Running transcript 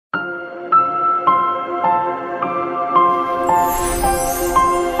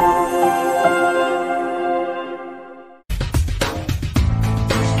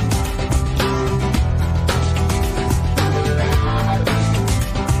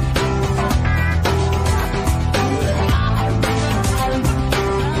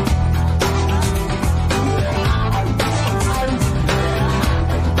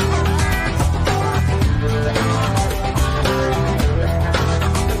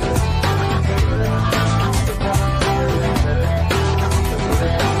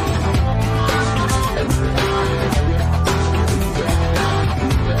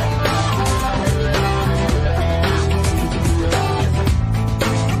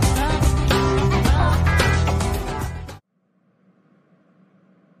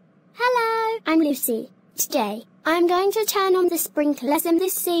Lucy. Today, I'm going to turn on the sprinklers in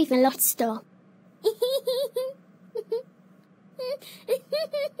this Save-A-Lot store.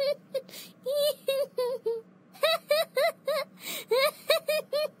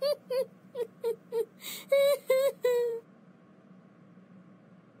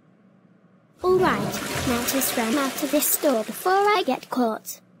 Alright, now to swim out of this store before I get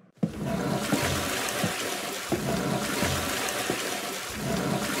caught.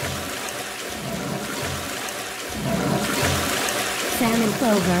 Sam and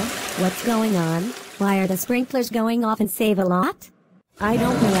Clover, what's going on? Why are the sprinklers going off in Save-A-Lot? I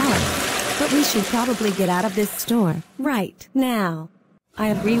don't know how, but we should probably get out of this store right now. I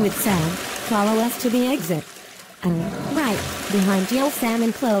agree with Sam. Follow us to the exit. Right, behind you, Sam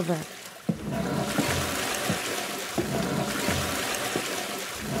and Clover.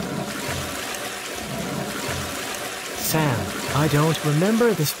 Sam, I don't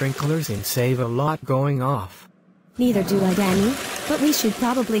remember the sprinklers in Save-A-Lot going off. Neither do I, Danny, but we should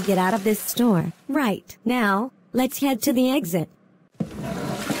probably get out of this store right now. Let's head to the exit.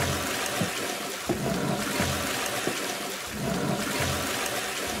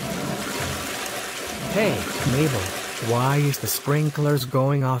 Hey, Mabel, why is the sprinklers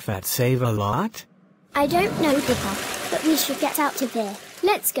going off at Save-A-Lot? I don't know, Dipper, but we should get out of here.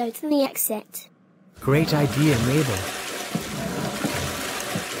 Let's go to the exit. Great idea, Mabel.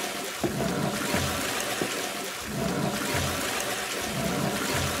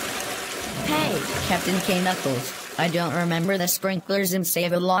 Hey, Captain K. Knuckles. I don't remember the sprinklers in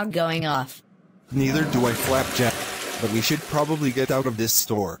Save-A-Lot going off. Neither do I, Flapjack. But we should probably get out of this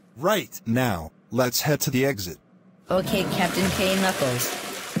store right now. Let's head to the exit. Okay, Captain K. Knuckles.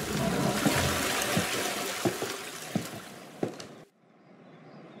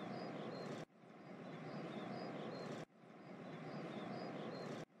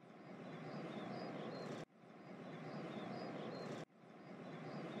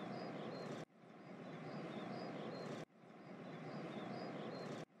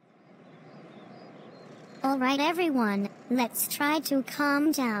 Alright everyone, let's try to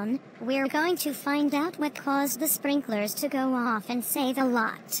calm down. We're going to find out what caused the sprinklers to go off and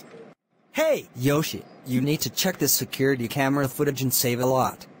Save-A-Lot. Hey, Yoshi, you need to check this security camera footage and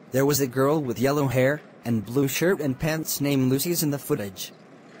Save-A-Lot. There was a girl with yellow hair and blue shirt and pants named Lucy's in the footage.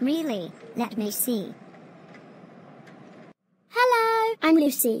 Really? Let me see. Hello, I'm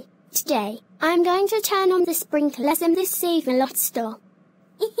Lucy. Today, I'm going to turn on the sprinklers in this Save-A-Lot store.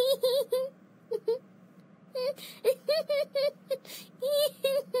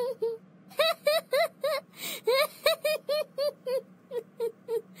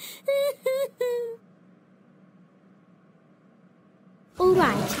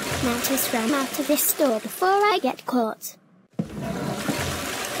 Alright, now to swim out of this store before I get caught.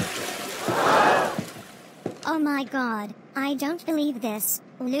 Oh my god, I don't believe this.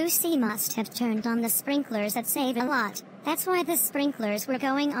 Lucy must have turned on the sprinklers at Save-A-Lot. That's why the sprinklers were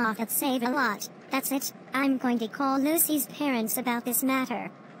going off at Save-A-Lot. That's it. I'm going to call Lucy's parents about this matter.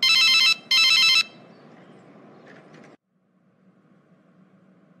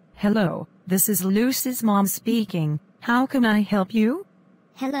 Hello, this is Lucy's mom speaking. How can I help you?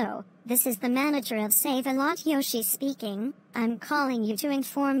 Hello, this is the manager of Save-A-Lot, Yoshi speaking. I'm calling you to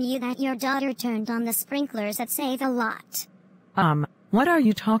inform you that your daughter turned on the sprinklers at Save-A-Lot. What are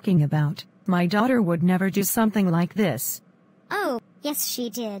you talking about? My daughter would never do something like this. Oh, yes she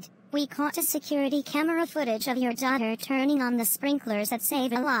did. We caught a security camera footage of your daughter turning on the sprinklers at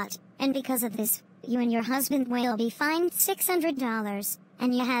Save-A-Lot, and because of this, you and your husband will be fined $600,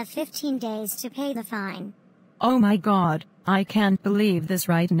 and you have 15 days to pay the fine. Oh my god, I can't believe this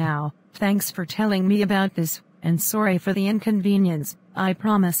right now. Thanks for telling me about this, and sorry for the inconvenience. I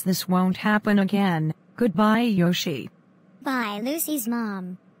promise this won't happen again. Goodbye, Yoshi. Bye, Lucy's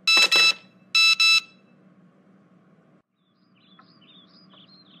mom.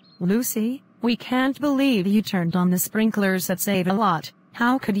 Lucy, we can't believe you turned on the sprinklers at Save-A-Lot.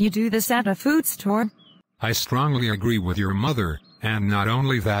 How could you do this at a food store? I strongly agree with your mother, and not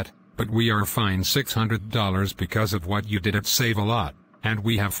only that, but we are fined $600 because of what you did at Save-A-Lot, and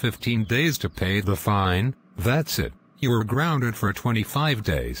we have 15 days to pay the fine. That's it. You are grounded for 25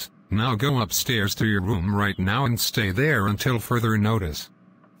 days. Now go upstairs to your room right now and stay there until further notice.